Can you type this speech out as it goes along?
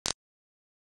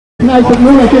ai chụp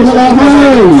luôn ở trên đó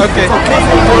thôi.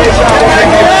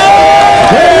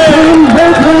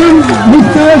 Welcome,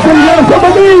 Mr. Surya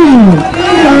Sabadi.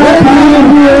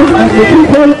 And the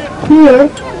people here,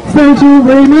 thank you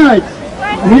very much,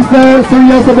 Mr.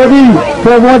 Surya Sabadi,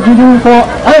 for what you do for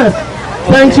us.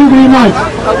 Thank you very much.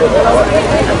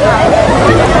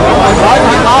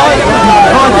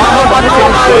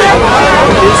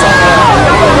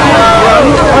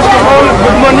 First of all,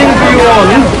 good morning to you all.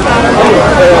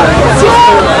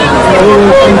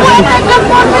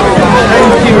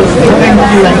 Thank you very much. Thank you.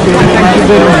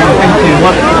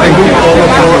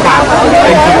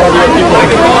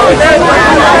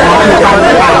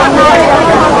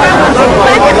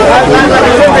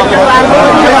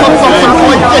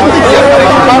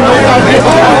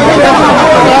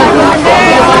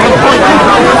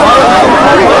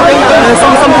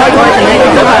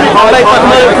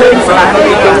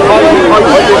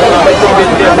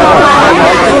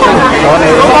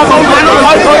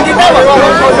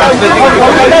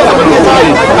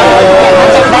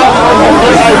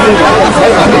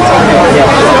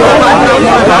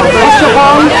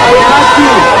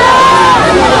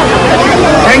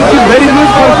 Thank you very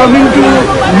much for coming to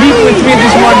meet with me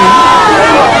this morning.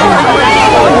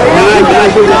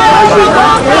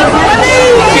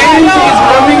 Change is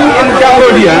coming in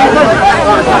Cambodia.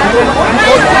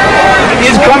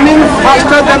 Is coming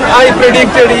faster than I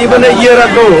predicted even a year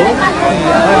ago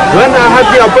when I had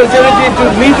the opportunity to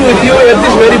meet with you at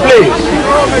this very place.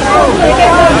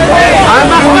 I am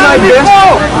doing my best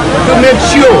to make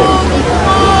sure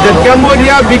that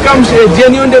Cambodia becomes a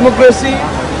genuine democracy.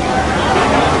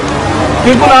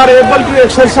 People are able to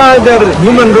exercise their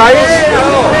human rights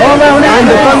and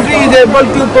the country is able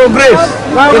to progress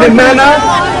in a manner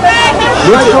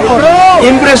which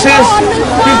embraces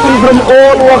people from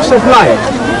all walks of life.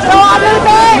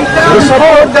 The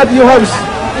support that you have,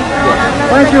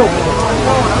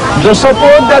 the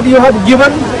support that you have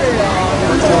given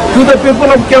to the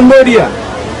people of Cambodia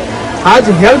has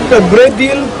helped a great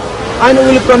deal and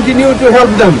will continue to help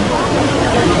them.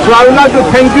 So I would like to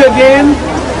thank you again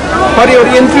for your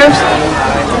interest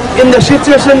in the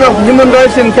situation of human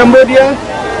rights in Cambodia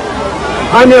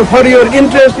and for your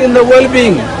interest in the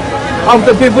well-being of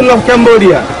the people of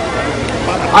Cambodia.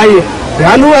 I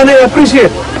value and I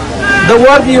appreciate the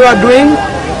work you are doing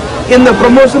in the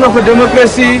promotion of a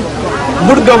democracy,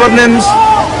 good governance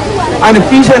and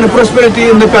peace and prosperity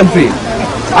in the country.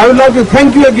 I would like to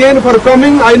thank you again for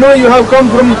coming. I know you have come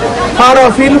from far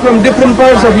afield, from different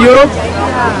parts of Europe.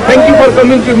 Thank you for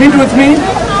coming to meet with me.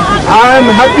 I am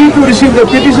happy to receive the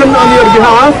petition on your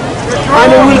behalf and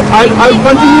I will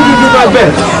continue to do my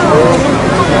best.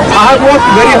 I have worked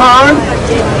very hard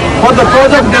for the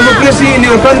cause of democracy in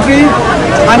your country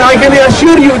and I can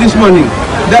assure you this morning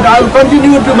that I will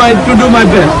continue to do my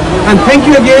best. And thank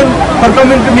you again for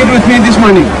coming to meet with me this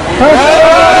morning.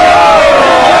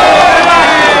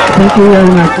 Thank you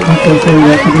very much, Mr.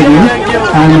 Surya Sabadi.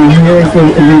 And here is the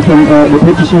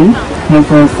petition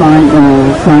signed by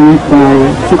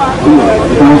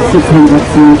 600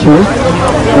 signatures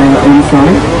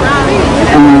inside.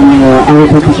 And our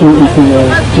petition is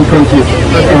secretive.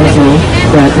 Also,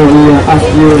 that we ask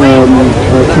you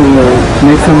to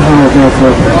make somehow that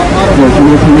the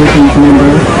United Nations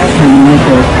member can make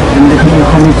an independent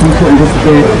committee to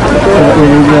investigate the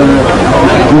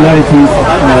irregularities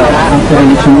after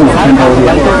election in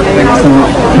Cambodia. So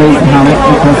please help,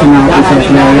 because now it's a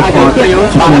very hot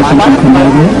situation in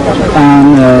Cambodia.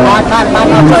 And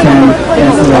Hun Sen,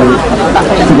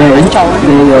 today,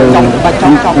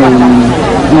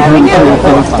 even to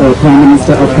Prime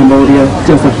Minister of Cambodia,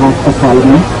 just a half of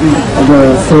Parliament.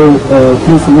 So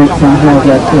please make somehow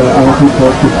that our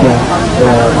people could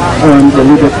earn the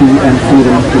liberty and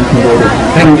freedom in Cambodia.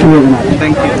 Thank you very much.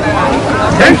 Thank you.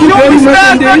 Thank you very much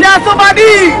indeed.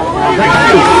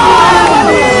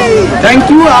 Thank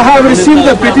you. I have received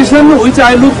the petition which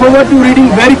I look forward to reading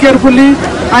very carefully.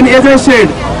 And as I said,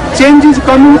 change is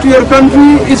coming to your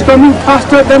country, is coming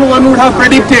faster than one would have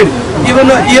predicted even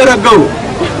a year ago.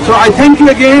 So I thank you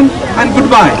again and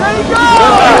goodbye.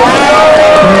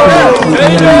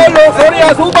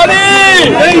 Surya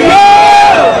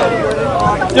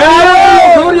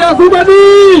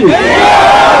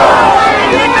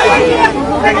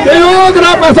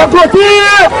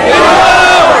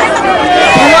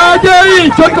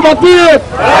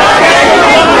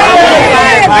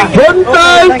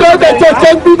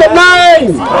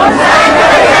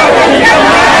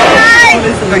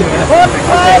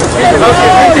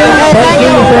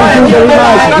Thank you very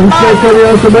much, Mr. Surya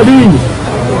Sabadi.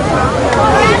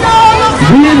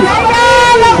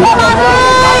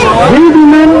 We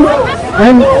demand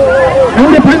and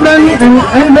independent and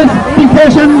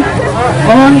investigation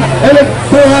on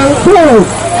electoral fraud.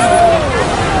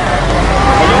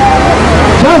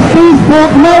 Justice for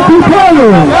my people!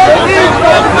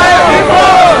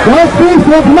 Justice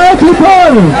for my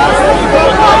people!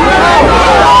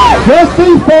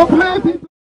 Justice for my